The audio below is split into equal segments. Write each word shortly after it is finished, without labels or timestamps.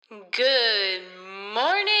Good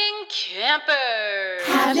morning, campers!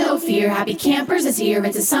 Have no fear, Happy Campers is here.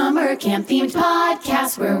 It's a summer camp-themed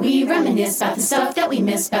podcast where we reminisce about the stuff that we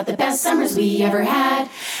missed, about the best summers we ever had.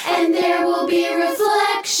 And there will be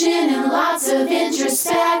reflection and lots of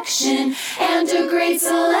introspection and a great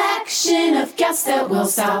selection of guests that will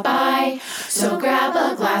stop by. So grab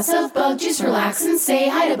a glass of bug juice, relax, and say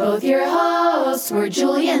hi to both your hosts. We're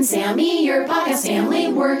Julie and Sammy, your podcast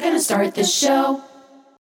family. We're gonna start the show.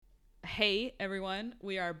 Hey everyone,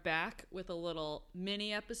 we are back with a little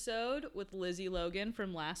mini episode with Lizzie Logan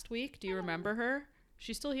from last week. Do you remember her?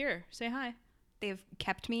 She's still here. Say hi. They've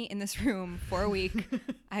kept me in this room for a week.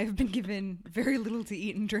 I've been given very little to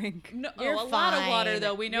eat and drink. No, a lot of water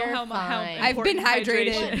though. We know how I've been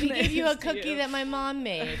hydrated. We gave you a cookie that my mom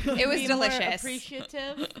made. It was delicious.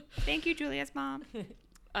 Appreciative. Thank you, Julia's mom.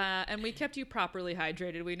 And we kept you properly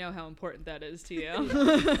hydrated. We know how important that is to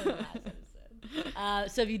you.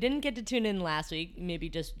 So if you didn't get to tune in last week, maybe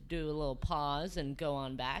just do a little pause and go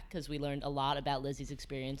on back because we learned a lot about Lizzie's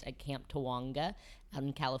experience at Camp Tawonga out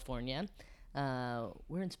in California.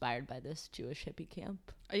 We're inspired by this Jewish hippie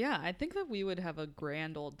camp. Yeah, I think that we would have a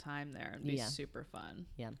grand old time there and be super fun.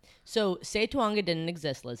 Yeah. So say Tawonga didn't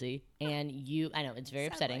exist, Lizzie, and I know, it's very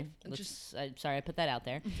upsetting. I'm sorry I put that out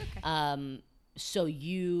there. It's okay. So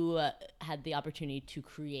you had the opportunity to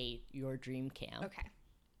create your dream camp. Okay.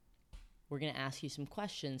 We're going to ask you some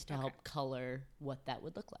questions to help color what that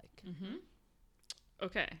would look like. Mm-hmm.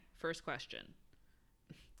 Okay, first question.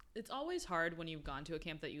 It's always hard when you've gone to a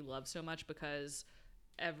camp that you love so much because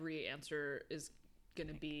every answer is going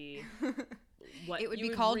to be what it would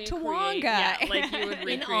you be called recreate. Tawonga. Yeah, like you would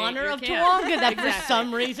recreate in honor your of camp. Tawonga that Exactly. for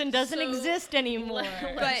some reason doesn't So, exist anymore.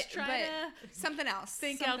 Let's try to something else.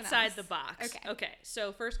 think Something outside else. the box. Okay.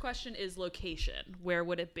 So first question is location. Where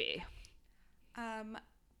would it be?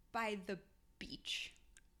 By the beach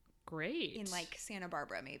Great. in like Santa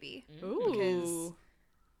Barbara, maybe. Ooh. Because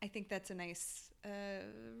I think that's a nice,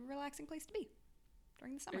 relaxing place to be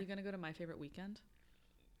during the summer. Are you going to go to My Favorite Weekend?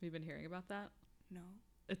 Have you been hearing about that? No.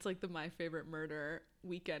 It's like the My Favorite Murder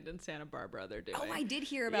weekend in Santa Barbara they're doing. Oh, I did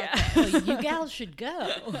hear about Yeah. that. Well, you gals should go.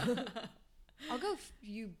 I'll go if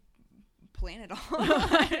you plan it all.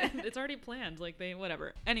 It's already planned. Like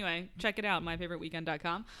whatever. Anyway, check it out.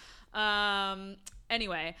 myfavoriteweekend.com.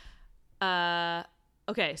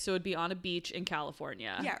 Okay, so it'd be on a beach in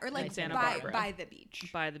California. Yeah, or like Santa Barbara. by the beach.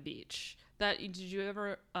 By the beach. Did you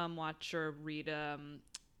ever watch or read a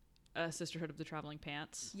Sisterhood of the Traveling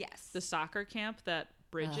Pants? Yes. The soccer camp that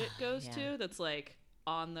Bridget goes yeah. to that's like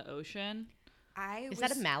on the ocean. Is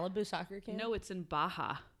that a Malibu soccer camp? No, it's in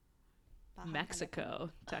Baja, Baja Mexico,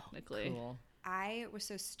 technically. Cool. I was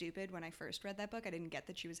so stupid when I first read that book. I didn't get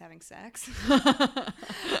that she was having sex.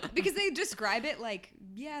 Because they describe it like,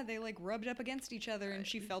 yeah, they like rubbed up against each other and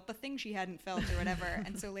she felt the thing she hadn't felt or whatever.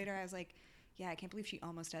 And so later I was like, yeah, I can't believe she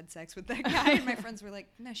almost had sex with that guy. And my friends were like,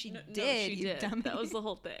 no, she did. No, she you did. dummy. That was the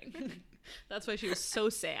whole thing. That's why she was so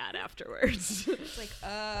sad afterwards. It's like,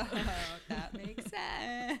 oh, that makes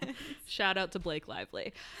sense. Shout out to Blake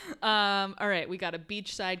Lively. All right, we got a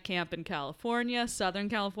beachside camp in California, Southern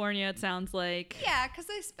California, it sounds like. Yeah, because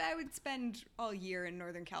I would spend all year in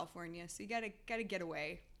Northern California. So you gotta get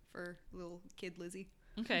away for little kid Lizzie.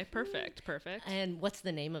 Okay, perfect. And what's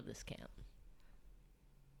the name of this camp?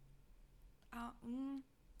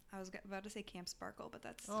 I was about to say Camp Sparkle, but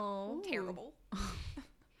that's terrible.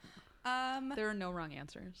 There are no wrong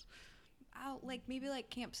answers. Maybe like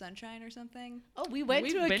Camp Sunshine or something. Oh, we went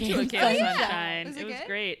to a Been camp. to a Camp yeah. Sunshine. Was It it was good?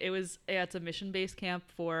 great. It's a mission-based camp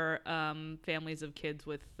for families of kids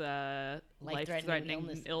with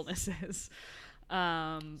life-threatening illnesses. So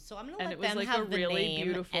I'm gonna and let it was them like have a the really name,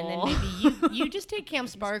 beautiful and then maybe you just take Camp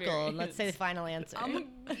Sparkle and let's say the final answer.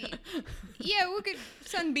 Yeah, we could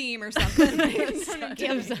Sunbeam or something.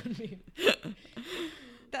 Camp Sunbeam.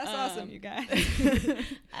 That's awesome, you guys. You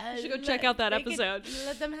should go check out that episode.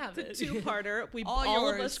 Let them have It's it. a two-parter. All all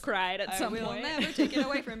of yours. us cried at some I will point. never take it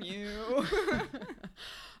away from you.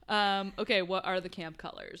 Okay, what are the camp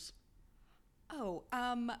colors?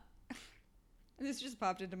 This just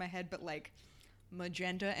popped into my head, but like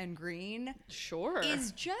magenta and green Sure.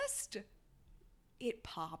 is just, it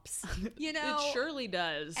pops, you know? It surely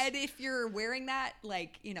does. And if you're wearing that,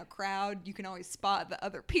 like, in a crowd, you can always spot the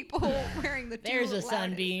other people wearing the There's a loudest.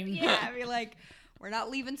 Sunbeam. Yeah, I mean, like, we're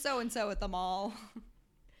not leaving so-and-so at the mall.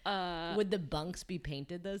 Would the bunks be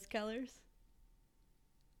painted those colors?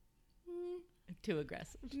 Too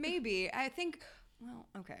aggressive. Maybe. I think, well,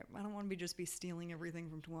 okay, I don't want to just be stealing everything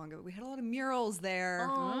from Tawonga, but we had a lot of murals there.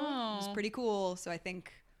 Oh. It was pretty cool, so I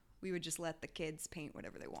think we would just let the kids paint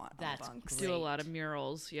whatever they want That's on the bunks. great. Do a lot of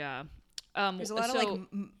murals, yeah. There's a lot of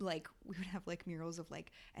like we would have like murals of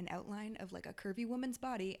like an outline of like a curvy woman's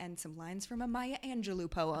body and some lines from a Maya Angelou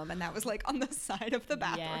poem, and that was like on the side of the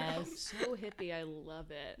bathroom. Yes. So hippie, I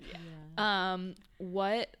love it. Yeah.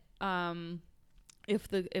 What if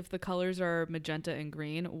the colors are magenta and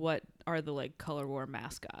green, what are the like color war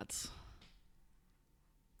mascots?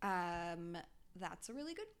 That's a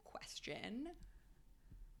really good question.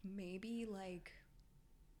 Maybe like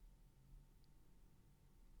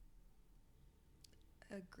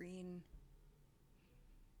a green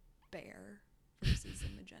bear versus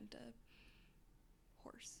a magenta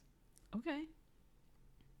horse. Okay.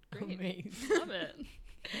 Great. Amazing. Love it.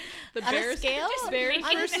 The On bears, a scale, bears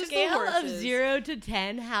on a versus scale the of horses. 0 to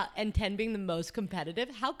 10, and 10 being the most competitive,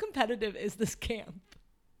 how competitive is this camp?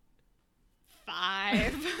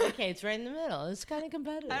 5. Okay, it's right in the middle. It's kind of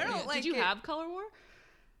competitive. I don't like Did you it. have color war?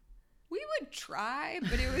 We would try,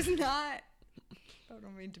 but it was not. I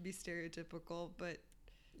don't mean to be stereotypical, but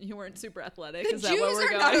You weren't super athletic. the Is that Jews where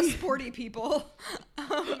we're are not going? a sporty people.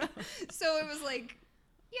 So it was like,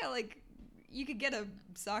 yeah, like you could get a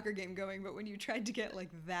soccer game going, but when you tried to get like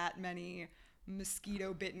that many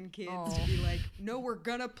mosquito-bitten kids to be like, no, we're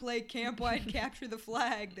gonna play camp-wide capture the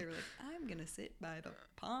flag, they were like, I'm gonna sit by the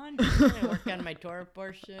pond. I'm gonna work on my Torah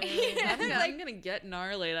portion. I'm gonna get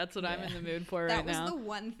gnarly. That's what I'm in the mood for right That was now. the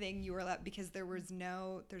one thing you were allowed, because there's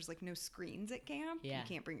like no screens at camp. Yeah. You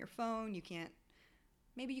can't bring your phone. You can't.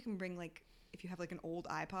 Maybe you can bring like if you have like an old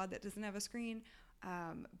iPod that doesn't have a screen.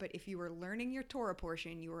 But if you were learning your Torah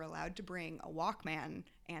portion, you were allowed to bring a Walkman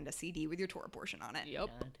and a CD with your Torah portion on it. Yep.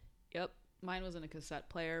 Yep. Mine wasn't a cassette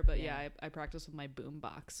player, but Yeah. I practiced with my boom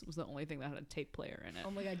box. It was the only thing that had a tape player in it. Oh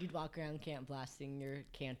my god, you'd walk around camp blasting your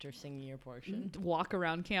cantor, singing your portion. Walk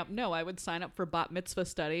around camp. No, I would sign up for bat mitzvah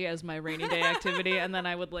study as my rainy day activity, and then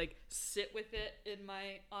I would like sit with it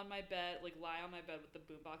on my bed, like lie on my bed with the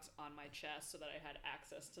boombox on my chest, so that I had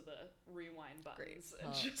access to the rewind buttons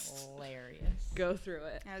and just Hilarious. go through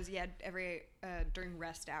it. I was every during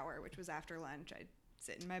rest hour, which was after lunch, I'd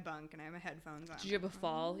sit in my bunk and I had my headphones on. Did you have a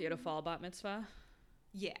fall? You had a fall bat mitzvah?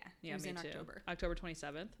 Yeah, Yeah, it was me in too. October. October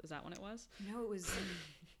 27th. Is that when it was? No, it was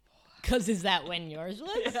Because is that when yours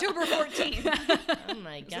was? October 14th. Oh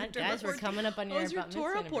my god, October guys, we're 14th. coming up on What your was your bat mitzvah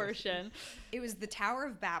Torah anniversary. portion? It was the Tower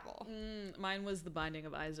of Babel. Mine was the Binding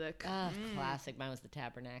of Isaac. Classic. Mine was the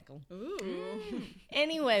tabernacle. Ooh.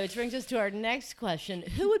 Anyway, which brings us to our next question.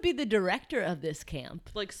 Who would be the director of this camp?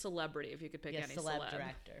 Like celebrity, if you could pick Yes, any celeb celeb.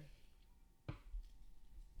 director.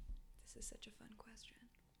 This is such a fun question.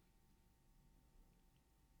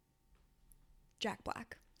 Jack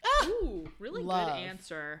Black. Ooh, really Love. good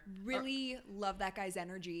answer. Really love that guy's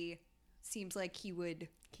energy. Seems like he would.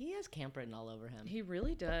 He has camp written all over him. He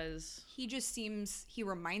really does. He just seems. He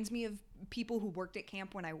reminds me of people who worked at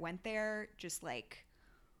camp when I went there. Just like,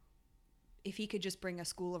 if he could just bring a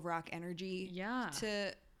School of Rock energy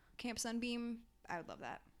to Camp Sunbeam, I would love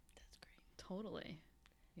that. That's great. Totally.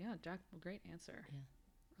 Yeah, Jack, great answer. Yeah.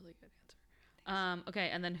 Really good answer. Okay,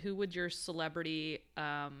 and then who would your celebrity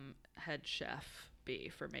head chef be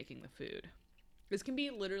for making the food? This can be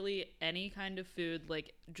literally any kind of food.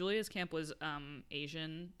 Like Julia's camp was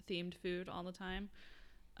Asian themed food all the time.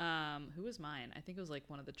 Who was mine? I think it was like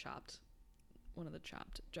one of the chopped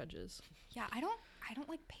judges. Yeah, I don't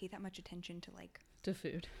like pay that much attention to like To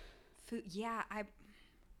food. food. Yeah,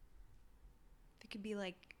 it could be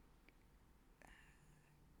like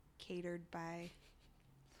catered by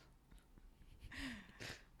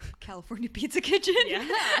California Pizza Kitchen. Yeah.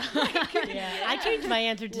 Yeah, I changed my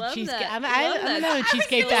answer to Love cheesecake. that. I'm Love that. not a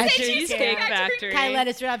cheesecake factory. Cheesecake Factory. Thai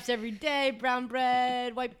lettuce wraps every day, brown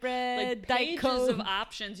bread, white bread, Like Diet pages Coke. of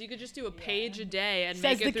options. You could just do a page a day and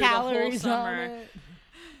Says make it the through the whole calories on summer. it.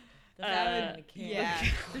 Yeah,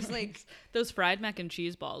 there's like Those fried mac and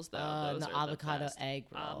cheese balls, though. Those the are avocado best. egg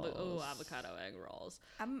rolls. Avocado egg rolls.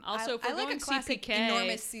 I Also, if we're like going a classic CPK,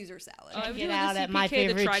 enormous Caesar salad. I'm Get doing the out at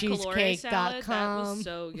CPK, the tricolore salad. That myfavoritecheesecake.com. was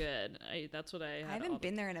so good. That's what I had. I haven't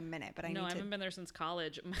been there in a minute, but I No, I need haven't to. been there since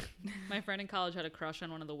college. My friend in college had a crush on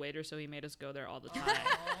one of the waiters, so he made us go there all the time.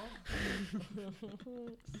 So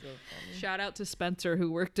funny. Shout out to Spencer,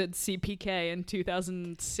 who worked at CPK in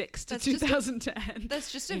 2006 to That's just a- 2010.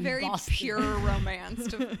 That's just a In very Boston. pure romance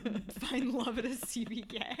to find love at a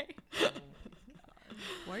CBK.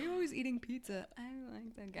 Why are you always eating pizza? I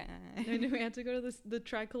like the guy. And we had to go to the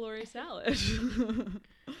tricolore salad.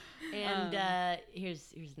 And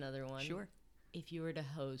here's another one. Sure. If you were to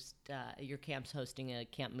host, your camp's hosting a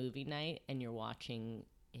camp movie night, and you're watching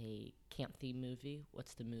a camp theme movie,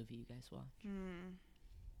 what's the movie you guys watch?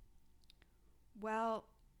 Well,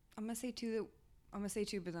 I'm gonna say two,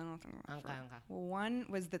 but then I'll think about it. Okay. Well, one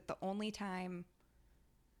was that the only time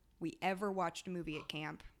we ever watched a movie at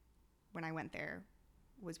camp when I went there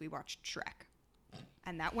was we watched Shrek.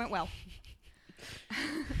 And that went well.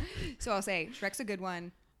 So I'll say Shrek's a good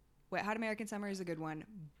one. Wet Hot American Summer is a good one.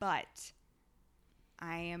 But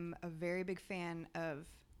I am a very big fan of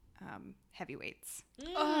Heavyweights.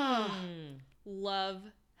 Love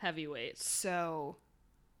Heavyweights. So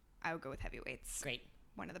I would go with Heavyweights. Great.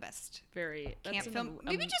 One of the best Very camp that's film.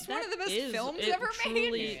 Maybe just one that of the best is- films it ever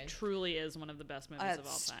made. Truly is one of the best movies of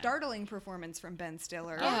all time. Startling performance from Ben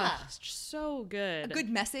Stiller. Yeah. It's so good. A good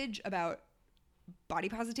message about body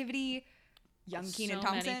positivity. Young Kenan so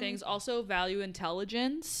Thompson. many things. Also, value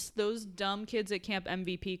intelligence. Those dumb kids at Camp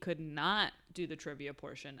MVP could not do the trivia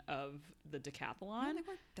portion of the decathlon. No, they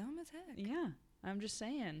were dumb as heck. Yeah, I'm just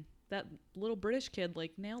saying that little British kid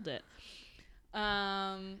like nailed it.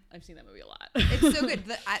 I've seen that movie a lot. It's so good.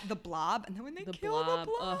 The Blob, and then when they kill the Blob.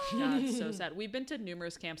 Oh god, it's so sad. We've been to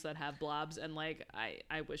numerous camps that have blobs, and like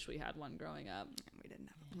I wish we had one growing up. We didn't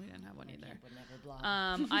have We didn't have one either. Would never block.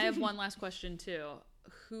 I have one last question too.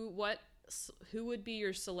 Who would be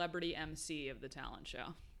your celebrity MC of the talent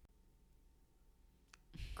show?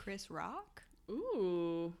 Chris Rock.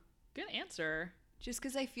 Ooh, good answer. Just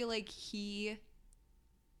because I feel like he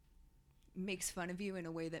makes fun of you in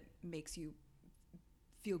a way that makes you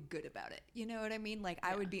feel good about it. You know what I mean? Like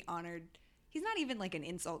I would be honored. He's not even like an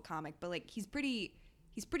insult comic, but like he's pretty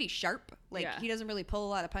sharp. Like he doesn't really pull a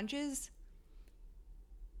lot of punches,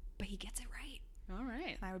 but he gets it right. All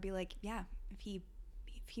right. And I would be like, yeah, if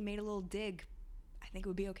he made a little dig, I think it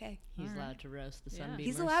would be okay. He's allowed to roast the Sunbeamers.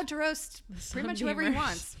 He's allowed to roast pretty much whoever he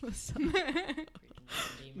wants.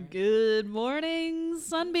 Good morning,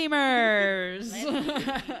 Sunbeamers.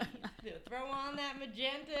 Throw on that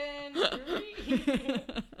magenta and green.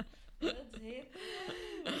 Let's hit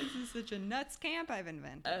This is such a nuts camp I've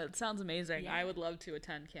invented. It sounds amazing. Yeah. I would love to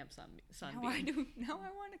attend Camp Sunbeam. Now I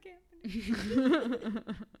want a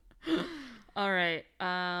camp. All right.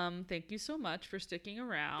 Thank you so much for sticking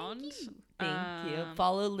around. Thank you.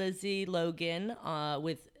 Follow Lizzie Logan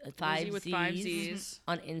with five Lizzie with Z's, 5 Z's.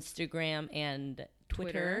 on Instagram and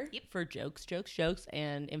Twitter for jokes,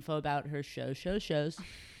 and info about her shows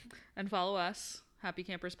And follow us, Happy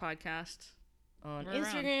Campers Podcast. on We're around.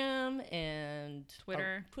 Instagram and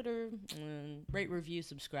Twitter. and rate, review,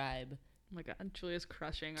 subscribe. Oh my God, Julia's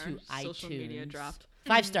crushing our To social media iTunes. dropped.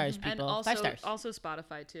 5 stars, people. And also, 5 stars. also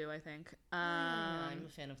Spotify too, I think. I'm a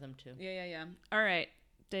fan of them too. Yeah. All right.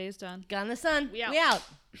 Day is done. Got in the sun. We out. We out.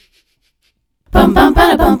 Bum bum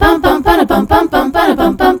ba da bum bum bum.